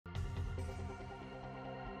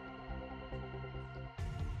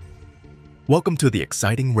Welcome to the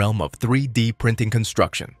exciting realm of 3D printing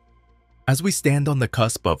construction. As we stand on the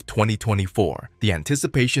cusp of 2024, the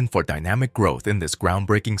anticipation for dynamic growth in this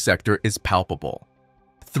groundbreaking sector is palpable.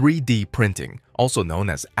 3D printing, also known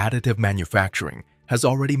as additive manufacturing, has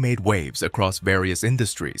already made waves across various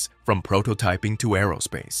industries, from prototyping to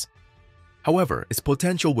aerospace. However, its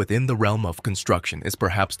potential within the realm of construction is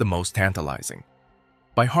perhaps the most tantalizing.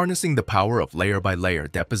 By harnessing the power of layer-by-layer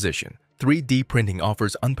deposition, 3D printing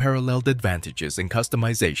offers unparalleled advantages in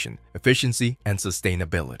customization, efficiency, and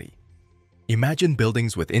sustainability. Imagine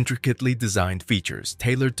buildings with intricately designed features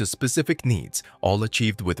tailored to specific needs, all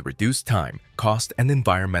achieved with reduced time, cost, and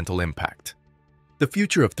environmental impact. The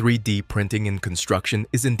future of 3D printing in construction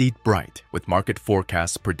is indeed bright, with market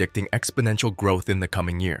forecasts predicting exponential growth in the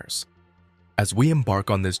coming years. As we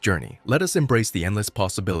embark on this journey, let us embrace the endless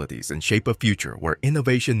possibilities and shape a future where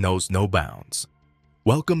innovation knows no bounds.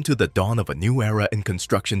 Welcome to the dawn of a new era in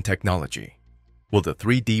construction technology. Will the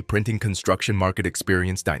 3D printing construction market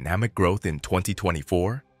experience dynamic growth in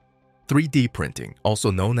 2024? 3D printing, also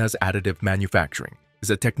known as additive manufacturing, is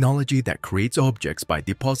a technology that creates objects by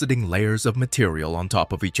depositing layers of material on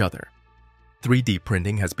top of each other. 3D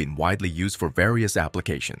printing has been widely used for various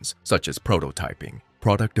applications, such as prototyping,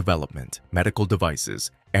 product development, medical devices,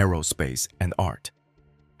 aerospace, and art.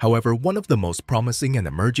 However, one of the most promising and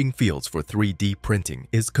emerging fields for 3D printing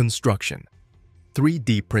is construction.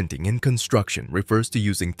 3D printing in construction refers to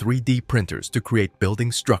using 3D printers to create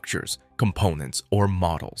building structures, components, or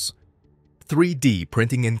models. 3D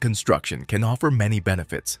printing in construction can offer many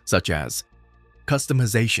benefits, such as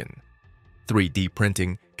customization. 3D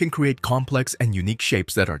printing can create complex and unique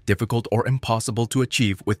shapes that are difficult or impossible to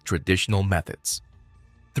achieve with traditional methods.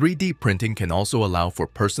 3D printing can also allow for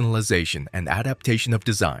personalization and adaptation of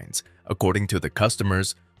designs according to the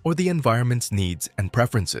customer's or the environment's needs and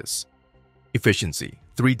preferences. Efficiency.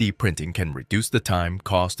 3D printing can reduce the time,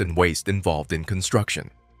 cost, and waste involved in construction.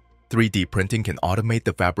 3D printing can automate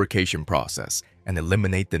the fabrication process and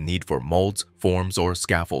eliminate the need for molds, forms, or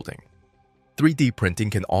scaffolding. 3D printing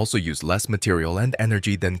can also use less material and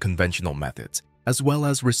energy than conventional methods, as well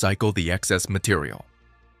as recycle the excess material.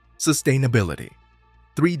 Sustainability.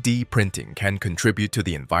 3D printing can contribute to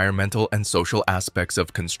the environmental and social aspects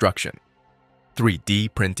of construction.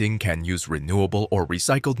 3D printing can use renewable or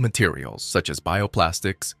recycled materials such as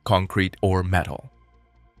bioplastics, concrete, or metal.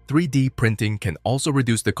 3D printing can also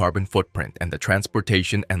reduce the carbon footprint and the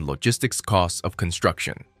transportation and logistics costs of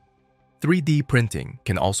construction. 3D printing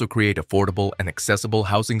can also create affordable and accessible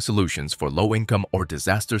housing solutions for low-income or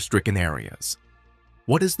disaster-stricken areas.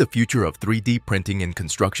 What is the future of 3D printing in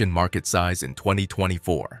construction market size in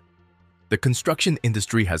 2024? The construction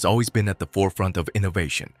industry has always been at the forefront of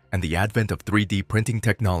innovation, and the advent of 3D printing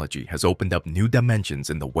technology has opened up new dimensions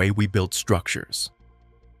in the way we build structures.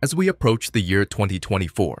 As we approach the year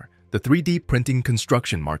 2024, the 3D printing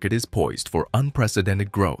construction market is poised for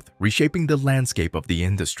unprecedented growth, reshaping the landscape of the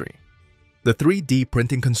industry. The 3D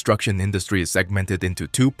printing construction industry is segmented into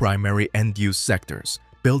two primary end-use sectors: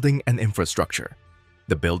 building and infrastructure.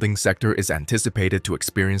 The building sector is anticipated to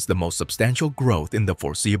experience the most substantial growth in the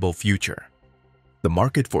foreseeable future. The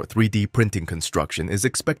market for 3D printing construction is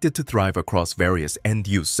expected to thrive across various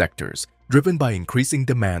end-use sectors, driven by increasing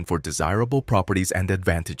demand for desirable properties and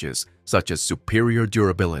advantages such as superior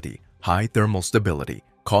durability, high thermal stability,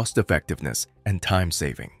 cost-effectiveness, and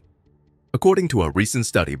time-saving. According to a recent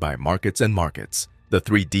study by Markets and Markets, the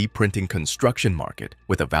 3D printing construction market,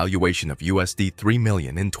 with a valuation of $3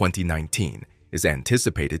 million in 2019, is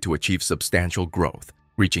anticipated to achieve substantial growth,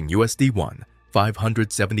 reaching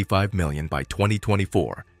 $575 million by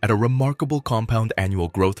 2024 at a remarkable compound annual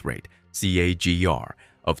growth rate (CAGR)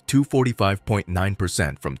 of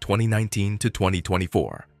 245.9% from 2019 to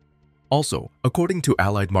 2024. Also, according to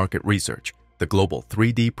Allied Market Research, the global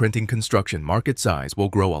 3D printing construction market size will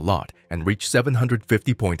grow a lot and reach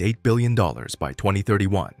 $750.8 billion by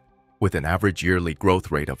 2031. With an average yearly growth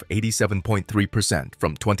rate of 87.3%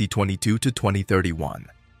 from 2022 to 2031.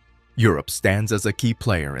 Europe stands as a key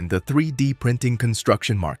player in the 3D printing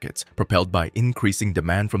construction markets, propelled by increasing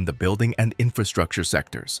demand from the building and infrastructure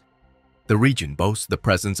sectors. The region boasts the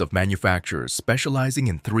presence of manufacturers specializing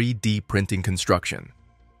in 3D printing construction.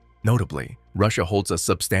 Notably, Russia holds a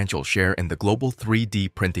substantial share in the global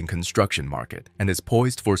 3D printing construction market and is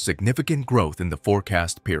poised for significant growth in the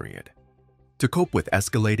forecast period. To cope with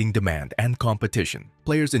escalating demand and competition,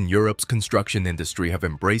 players in Europe's construction industry have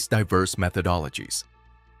embraced diverse methodologies.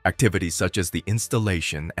 Activities such as the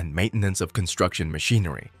installation and maintenance of construction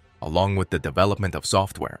machinery, along with the development of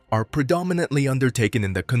software, are predominantly undertaken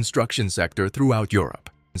in the construction sector throughout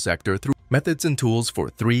Europe. Methods and tools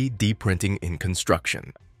for 3D printing in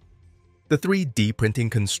construction. The 3D printing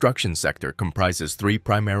construction sector comprises three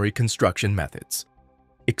primary construction methods: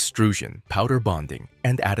 extrusion, powder bonding,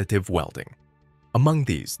 and additive welding. Among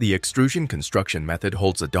these, the extrusion construction method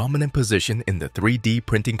holds a dominant position in the 3D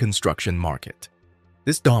printing construction market.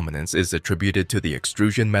 This dominance is attributed to the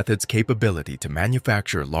extrusion method's capability to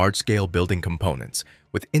manufacture large-scale building components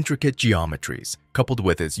with intricate geometries, coupled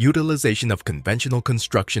with its utilization of conventional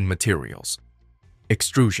construction materials.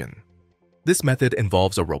 Extrusion. This method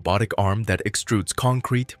involves a robotic arm that extrudes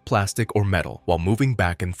concrete, plastic, or metal while moving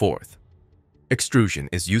back and forth. Extrusion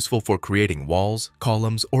is useful for creating walls,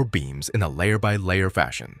 columns, or beams in a layer-by-layer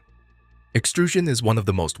fashion. Extrusion is one of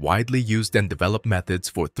the most widely used and developed methods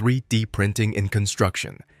for 3D printing in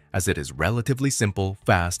construction, as it is relatively simple,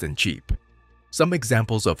 fast, and cheap. Some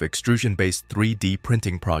examples of extrusion-based 3D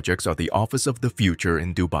printing projects are the Office of the Future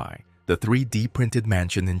in Dubai, the 3D printed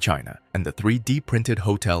mansion in China, and the 3D printed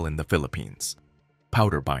hotel in the Philippines.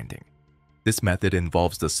 Powder binding. This method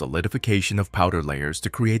involves the solidification of powder layers to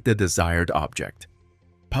create the desired object.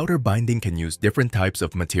 Powder binding can use different types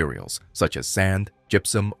of materials, such as sand,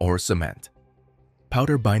 gypsum, or cement.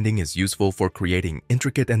 Powder binding is useful for creating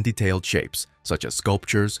intricate and detailed shapes, such as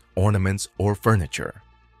sculptures, ornaments, or furniture.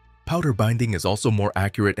 Powder binding is also more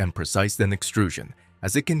accurate and precise than extrusion,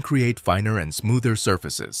 as it can create finer and smoother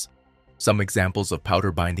surfaces. Some examples of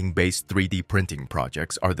powder binding-based 3D printing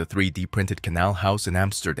projects are the 3D printed canal house in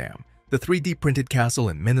Amsterdam, the 3D printed castle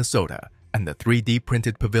in Minnesota, and the 3D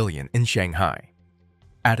printed pavilion in Shanghai.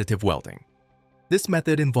 Additive welding. This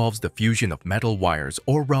method involves the fusion of metal wires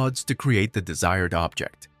or rods to create the desired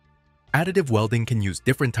object. Additive welding can use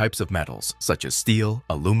different types of metals, such as steel,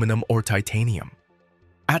 aluminum, or titanium.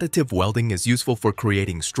 Additive welding is useful for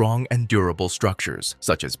creating strong and durable structures,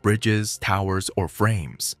 such as bridges, towers, or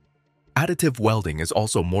frames. Additive welding is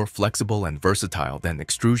also more flexible and versatile than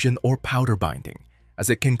extrusion or powder binding, as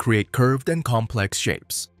it can create curved and complex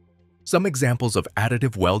shapes. Some examples of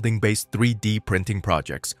additive welding-based 3D printing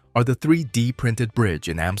projects are the 3D printed bridge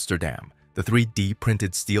in Amsterdam, the 3D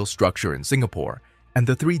printed steel structure in Singapore, and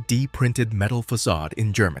the 3D printed metal facade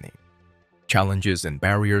in Germany. Challenges and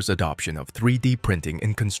barriers adoption of 3D printing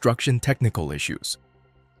in construction technical issues.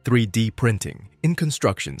 3D printing in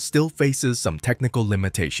construction still faces some technical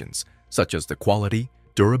limitations, such as the quality,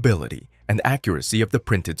 durability, and accuracy of the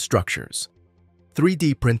printed structures.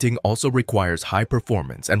 3D printing also requires high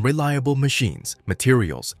performance and reliable machines,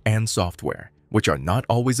 materials, and software, which are not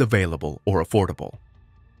always available or affordable.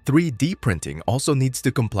 3D printing also needs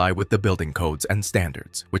to comply with the building codes and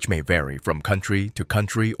standards, which may vary from country to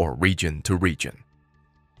country or region to region.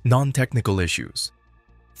 Non-technical issues.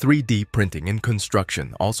 3D printing in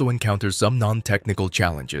construction also encounters some non-technical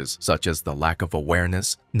challenges, such as the lack of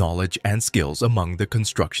awareness, knowledge, and skills among the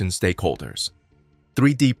construction stakeholders.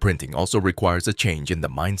 3D printing also requires a change in the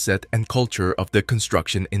mindset and culture of the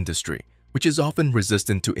construction industry, which is often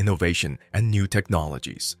resistant to innovation and new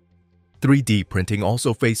technologies. 3D printing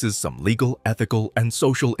also faces some legal, ethical, and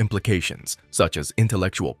social implications, such as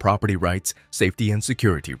intellectual property rights, safety and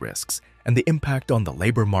security risks, and the impact on the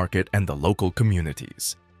labor market and the local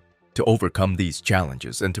communities. To overcome these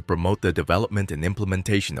challenges and to promote the development and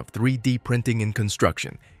implementation of 3D printing in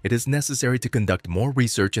construction, it is necessary to conduct more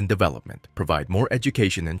research and development, provide more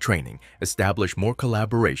education and training, establish more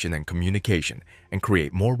collaboration and communication, and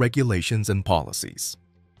create more regulations and policies.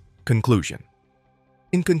 Conclusion.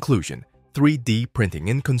 In conclusion, 3D printing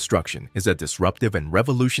in construction is a disruptive and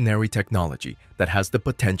revolutionary technology that has the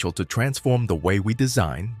potential to transform the way we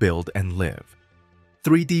design, build, and live.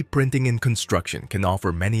 3D printing in construction can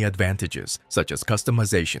offer many advantages, such as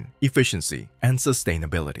customization, efficiency, and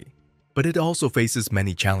sustainability. But it also faces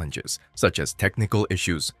many challenges, such as technical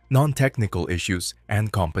issues, non-technical issues,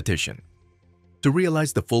 and competition. To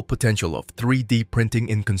realize the full potential of 3D printing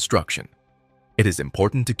in construction, it is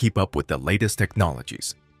important to keep up with the latest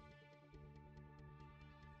technologies,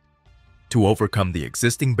 to overcome the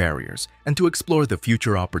existing barriers, and to explore the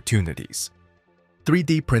future opportunities.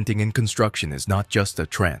 3D printing in construction is not just a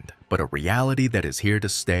trend, but a reality that is here to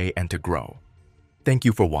stay and to grow. Thank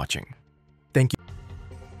you for watching.